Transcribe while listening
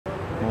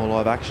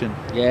live action.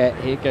 Yeah,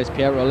 here goes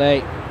Pierre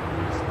Rollet.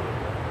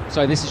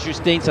 So this is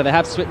Justine, so they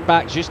have slipped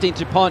back. Justine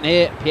Dupont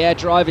here, Pierre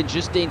driving,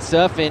 Justine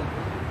surfing,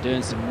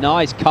 doing some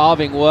nice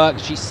carving work.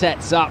 She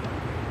sets up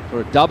for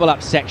a double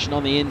up section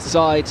on the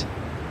inside.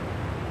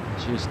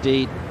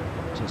 Justine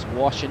just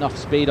washing off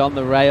speed on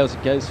the rails.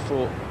 It goes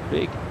for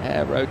big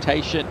air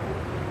rotation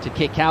to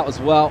kick out as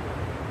well.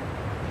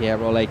 Pierre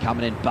Rollet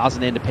coming in,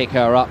 buzzing in to pick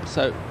her up.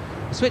 So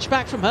switch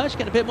back from her, she's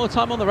getting a bit more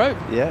time on the rope.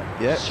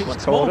 Yeah, She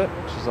wants called more.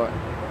 it. She's like,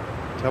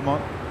 come on.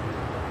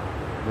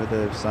 Where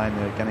they're saying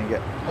they're going to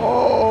get,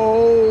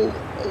 oh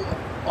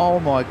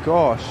my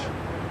gosh.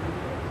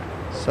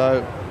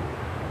 So,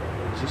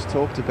 just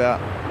talked about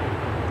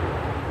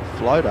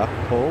floater,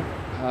 Paul.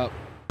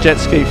 Jet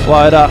ski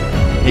floater.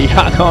 He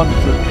hung on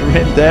for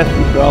grim death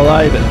with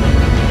Rollet, but